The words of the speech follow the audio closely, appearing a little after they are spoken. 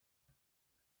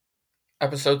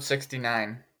Episode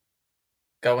 69,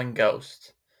 Going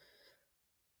Ghost.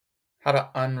 How to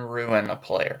unruin a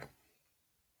player.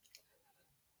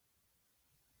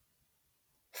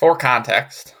 For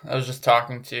context, I was just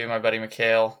talking to my buddy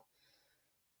Mikhail,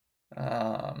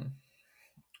 the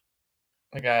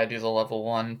guy I do the Level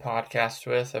 1 podcast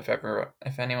with. If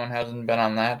anyone hasn't been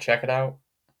on that, check it out.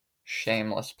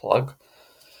 Shameless plug.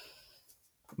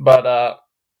 But I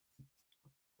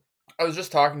was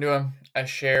just talking to him. I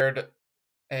shared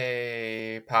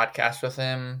a podcast with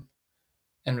him,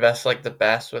 Invest Like the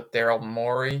Best, with Daryl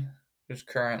Morey, who's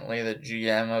currently the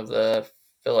GM of the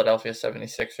Philadelphia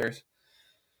 76ers.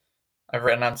 I've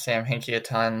written on Sam Hinkie a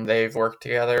ton. They've worked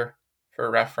together for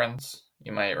reference.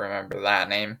 You might remember that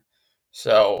name.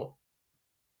 So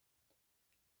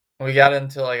we got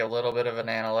into like a little bit of an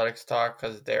analytics talk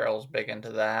because Daryl's big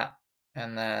into that.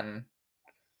 And then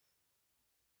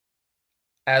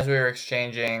as we were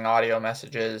exchanging audio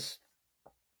messages,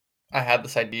 I had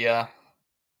this idea,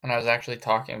 and I was actually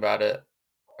talking about it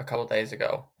a couple days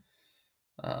ago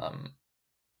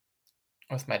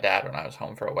with my dad when I was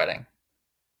home for a wedding.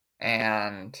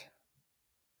 And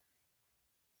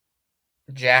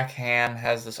Jack Han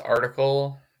has this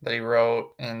article that he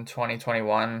wrote in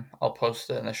 2021. I'll post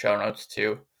it in the show notes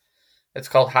too. It's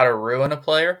called How to Ruin a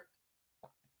Player.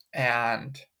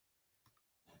 And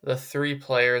the three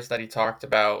players that he talked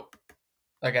about,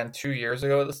 again, 2 years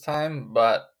ago at this time,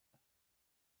 but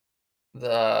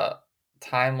the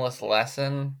timeless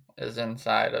lesson is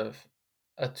inside of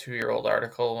a 2-year-old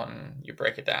article when you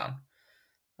break it down.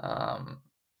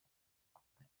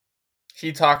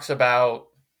 He talks about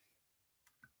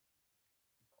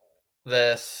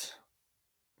this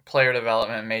player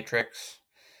development matrix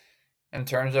in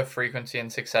terms of frequency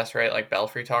and success rate, like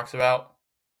Belfry talks about.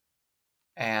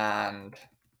 And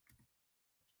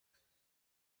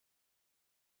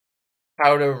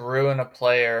how to ruin a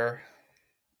player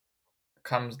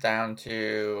comes down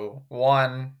to,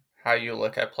 one, how you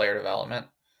look at player development.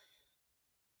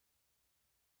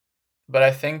 But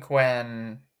I think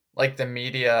when, like, the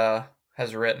media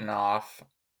has written off,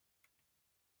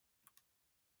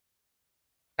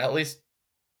 at least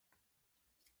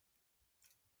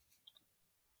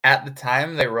at the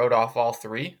time, they wrote off all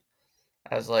three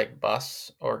as like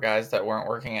busts or guys that weren't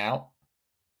working out.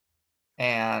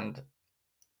 And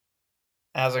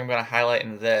as I'm going to highlight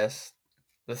in this,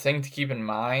 the thing to keep in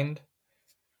mind,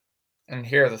 and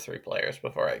here are the three players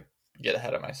before I get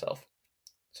ahead of myself.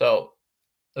 So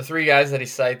the three guys that he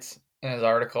cites in his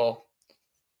article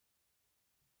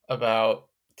about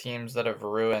teams that have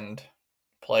ruined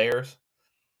players.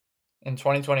 In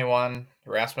 2021,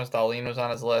 Rasmus Dahlin was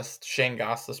on his list, Shane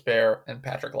Gostisbehere, and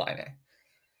Patrik Laine.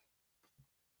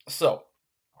 So,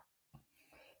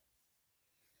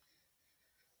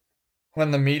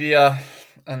 when the media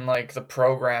and like the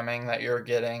programming that you're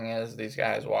getting is these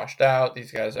guys washed out,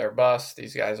 these guys are bust,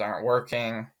 these guys aren't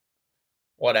working,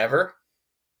 whatever,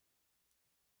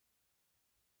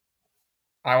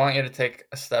 I want you to take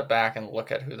a step back and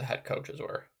look at who the head coaches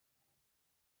were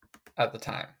at the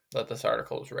time that this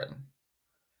article was written.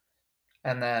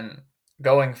 And then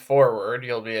going forward,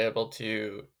 you'll be able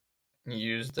to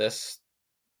use this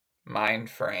mind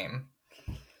frame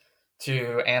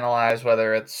to analyze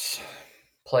whether it's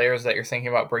players that you're thinking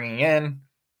about bringing in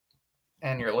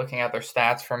and you're looking at their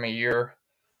stats from a year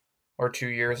or 2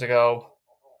 years ago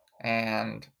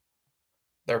and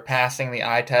they're passing the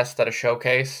eye test at a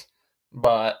showcase,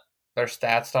 but their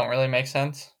stats don't really make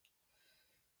sense.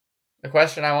 The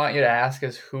question I want you to ask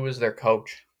is, who is their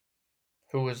coach?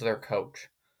 Who is their coach?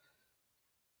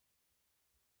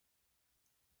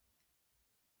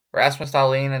 Rasmus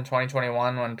Dahlin in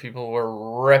 2021, when people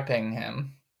were ripping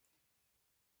him,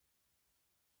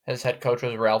 his head coach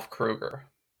was Ralph Krueger.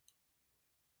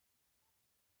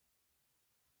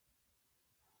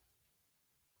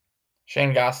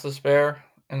 Shane Gostisbehere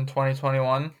in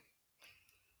 2021,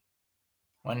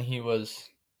 when he was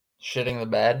shitting the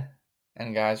bed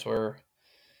and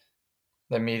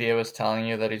the media was telling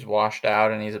you that he's washed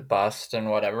out and he's a bust and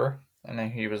whatever, and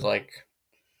then he was like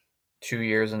 2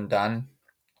 years and done.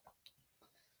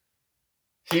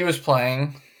 He was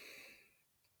playing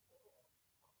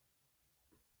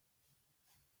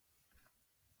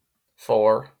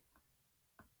for,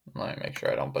 let me make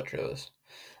sure I don't butcher this,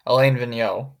 Alain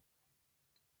Vigneault.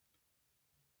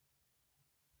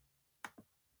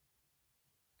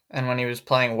 And when he was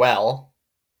playing well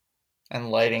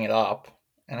and lighting it up,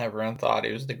 and everyone thought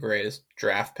he was the greatest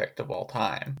draft pick of all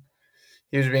time,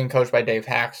 he was being coached by Dave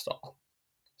Hakstol.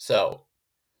 So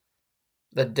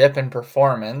the dip in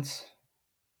performance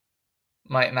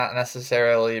might not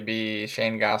necessarily be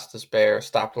Shane Gostisbehere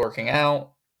stopped working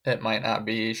out It might not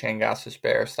be Shane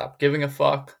Gostisbehere stop giving a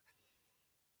fuck.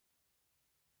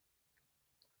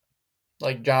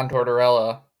 Like John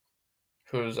Tortorella,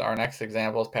 who's our next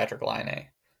example, is Patrik Laine.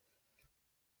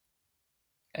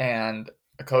 And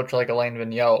a coach like Alain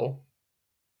Vigneault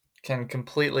can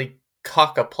completely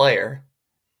cuck a player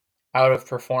out of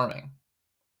performing.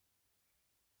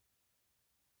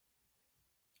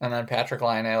 And then Patrik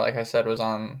Laine, like I said,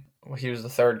 he was the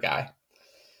third guy.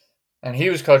 And he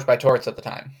was coached by Torts at the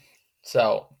time.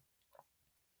 So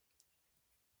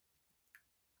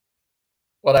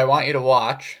what I want you to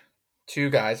watch,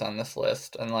 two guys on this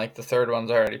list, and like the third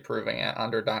one's already proving it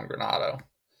under Don Granato.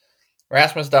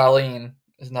 Rasmus Dahlin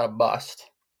is not a bust.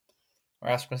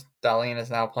 Rasmus Dahlin is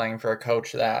now playing for a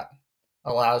coach that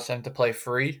allows him to play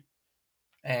free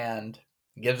and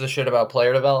gives a shit about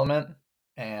player development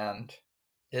and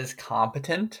is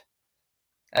competent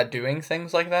at doing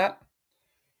things like that.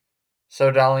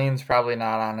 So Dahlin's probably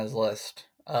not on his list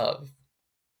of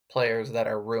players that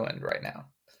are ruined right now.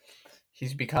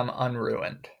 He's become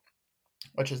unruined,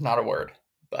 which is not a word,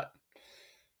 but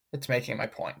it's making my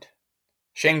point.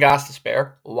 Shane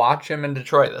Gostisbehere, watch him in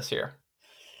Detroit this year.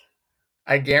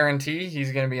 I guarantee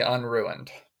he's going to be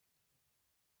unruined.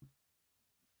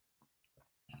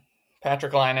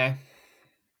 Patrik Laine,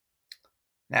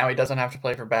 now he doesn't have to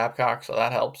play for Babcock, so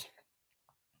that helps.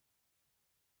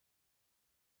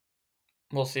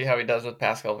 We'll see how he does with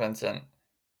Pascal Vincent.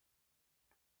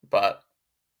 But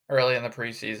early in the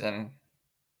preseason,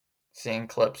 seeing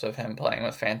clips of him playing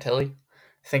with Fantilli,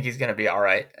 I think he's going to be all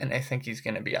right, and I think he's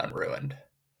going to be unruined.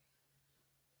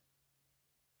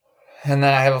 And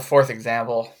then I have a fourth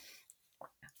example.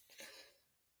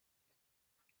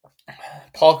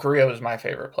 Paul Carrillo was my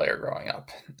favorite player growing up,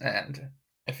 and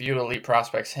if you elite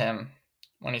prospects him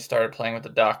when he started playing with the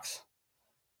Ducks,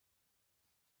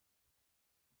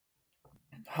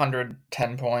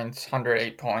 110 points,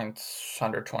 108 points,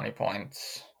 120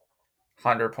 points,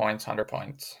 100 points, 100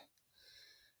 points.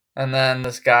 And then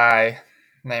this guy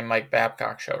named Mike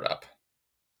Babcock showed up,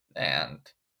 and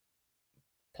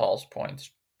Paul's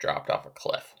points dropped off a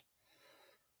cliff.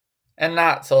 And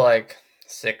not to like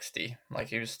 60. Like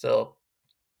he was still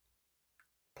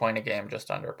point a game, just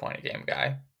under a point a game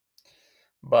guy.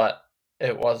 But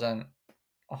it wasn't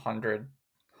 100,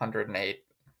 108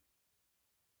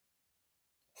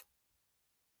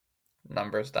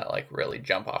 numbers that like really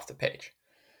jump off the page.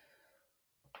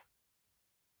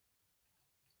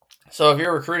 So if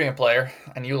you're recruiting a player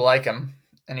and you like him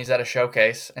and he's at a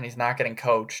showcase and he's not getting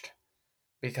coached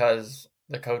because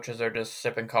the coaches are just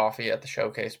sipping coffee at the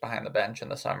showcase behind the bench in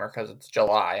the summer because it's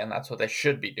July and that's what they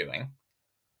should be doing,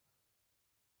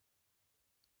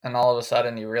 and all of a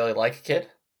sudden you really like a kid,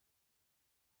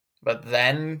 but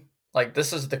then like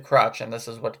this is the crutch and this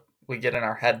is what we get in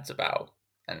our heads about.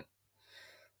 And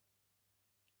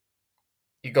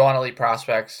you go on Elite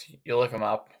Prospects, you look him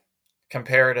up.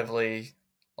 Comparatively,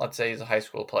 let's say he's a high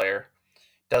school player,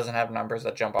 doesn't have numbers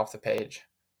that jump off the page,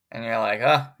 and you're like,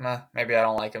 maybe I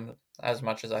don't like him as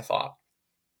much as I thought.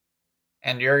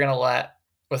 And you're going to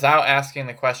without asking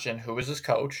the question, who is his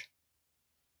coach?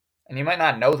 And you might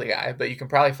not know the guy, but you can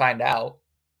probably find out.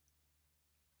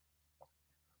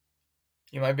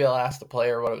 You might be able to ask the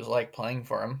player what it was like playing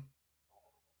for him.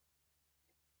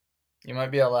 You might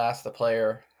be able to ask the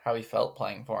player how he felt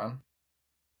playing for him.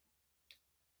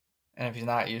 And if he's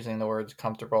not using the words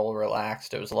comfortable,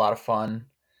 relaxed, it was a lot of fun,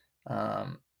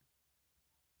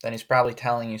 then he's probably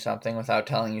telling you something without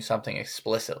telling you something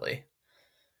explicitly.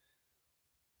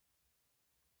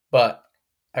 But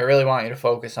I really want you to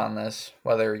focus on this,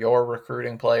 whether you're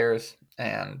recruiting players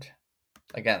and,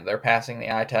 again, they're passing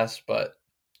the eye test, but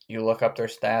you look up their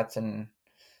stats and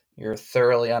you're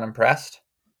thoroughly unimpressed,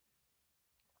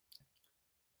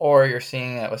 or you're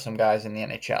seeing it with some guys in the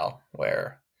NHL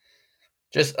where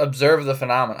just observe the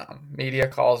phenomenon. Media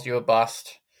calls you a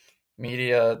bust.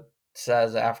 Media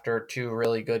says after 2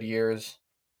 really good years,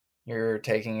 you're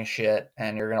taking a shit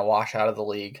and you're going to wash out of the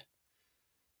league.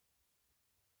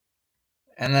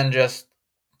 And then just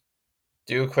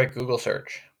do a quick Google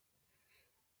search.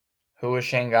 Who was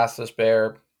Shane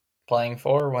Gostisbehere playing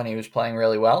for when he was playing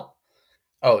really well?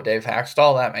 Oh, Dave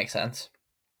Haxtell, that makes sense.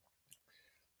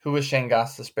 Who was Shane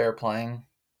Gostisbehere playing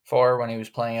for when he was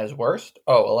playing at his worst?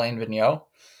 Oh, Alain Vigneault.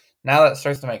 Now that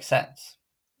starts to make sense.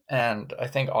 And I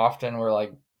think often we're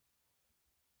like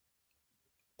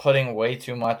putting way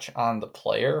too much on the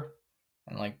player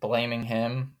and like blaming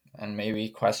him and maybe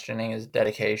questioning his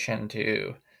dedication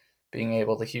to being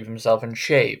able to keep himself in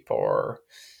shape or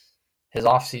his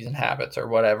off-season habits or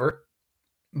whatever.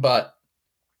 But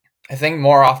I think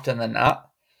more often than not,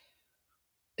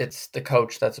 it's the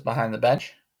coach that's behind the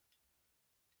bench.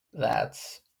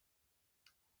 that's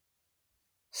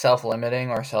self-limiting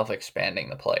or self-expanding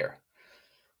the player.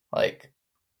 Like,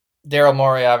 Daryl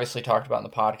Morey obviously talked about in the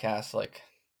podcast, like,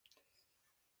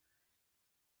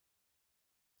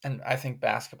 and I think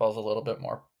basketball is a little bit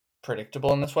more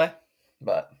predictable in this way,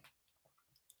 but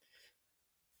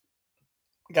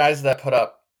guys that put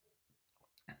up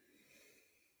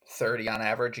 30 on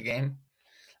average a game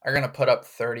are going to put up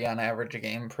 30 on average a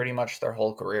game pretty much their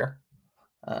whole career.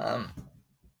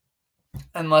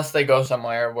 Unless they go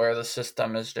somewhere where the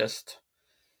system is just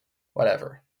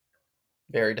whatever,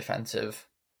 very defensive,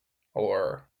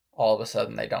 or all of a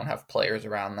sudden they don't have players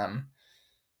around them.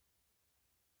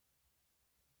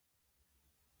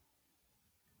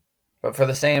 But for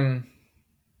the same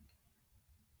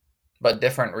but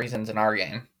different reasons in our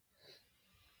game,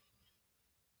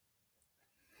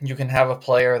 you can have a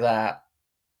player that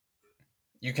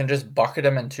you can just bucket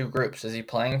him in two groups. Is he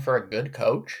playing for a good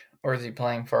coach, or is he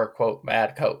playing for a, quote,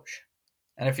 bad coach?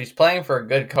 And if he's playing for a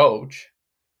good coach,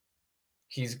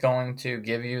 he's going to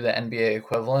give you the NBA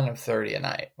equivalent of 30 a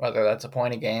night, whether that's a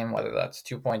point a game, whether that's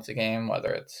 2 points a game,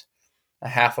 whether it's a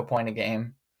half a point a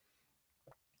game.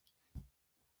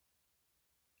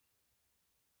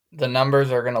 The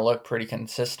numbers are going to look pretty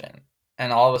consistent.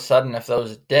 And all of a sudden, if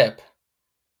those dip,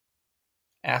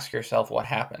 ask yourself what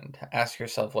happened. Ask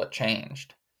yourself what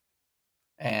changed.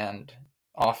 And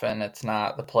often it's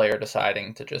not the player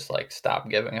deciding to just like stop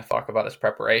giving a fuck about his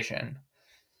preparation.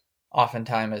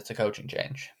 Oftentimes it's a coaching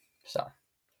change. So,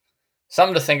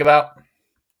 something to think about.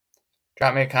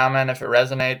 Drop me a comment if it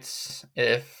resonates,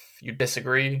 if you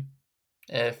disagree,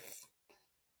 if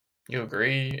you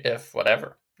agree, if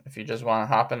whatever. If you just want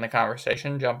to hop in the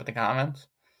conversation, jump in the comments,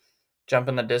 jump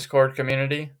in the Discord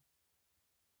community.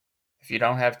 If you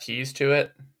don't have keys to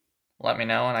it, let me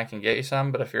know and I can get you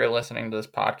some. But if you're listening to this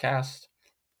podcast,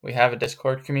 we have a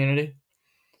Discord community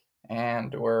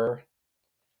and we're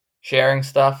sharing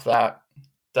stuff that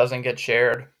doesn't get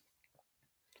shared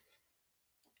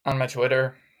on my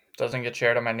Twitter, doesn't get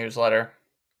shared on my newsletter.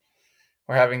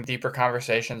 We're having deeper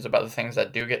conversations about the things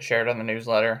that do get shared on the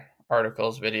newsletter,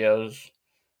 articles, videos,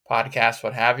 podcasts,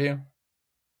 what have you.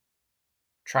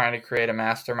 Trying to create a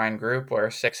mastermind group where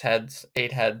 6 heads,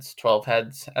 8 heads, 12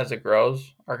 heads, as it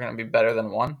grows, are going to be better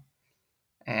than one.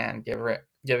 And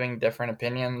giving different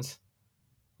opinions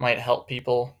might help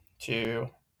people to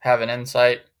have an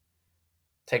insight,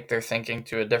 take their thinking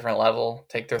to a different level,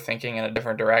 take their thinking in a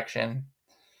different direction.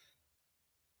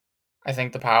 I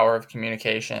think the power of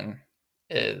communication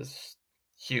is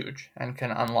huge and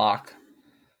can unlock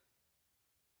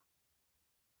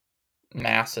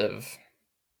massive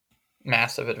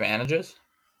advantages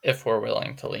if we're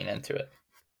willing to lean into it.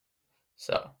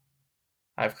 So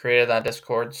I've created that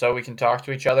Discord so we can talk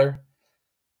to each other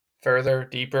further,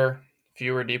 deeper,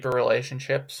 fewer deeper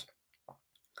relationships.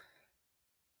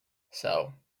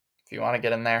 So if you want to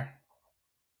get in there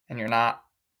and you're not,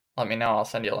 let me know. I'll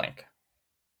send you a link.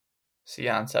 See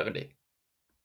you on 70.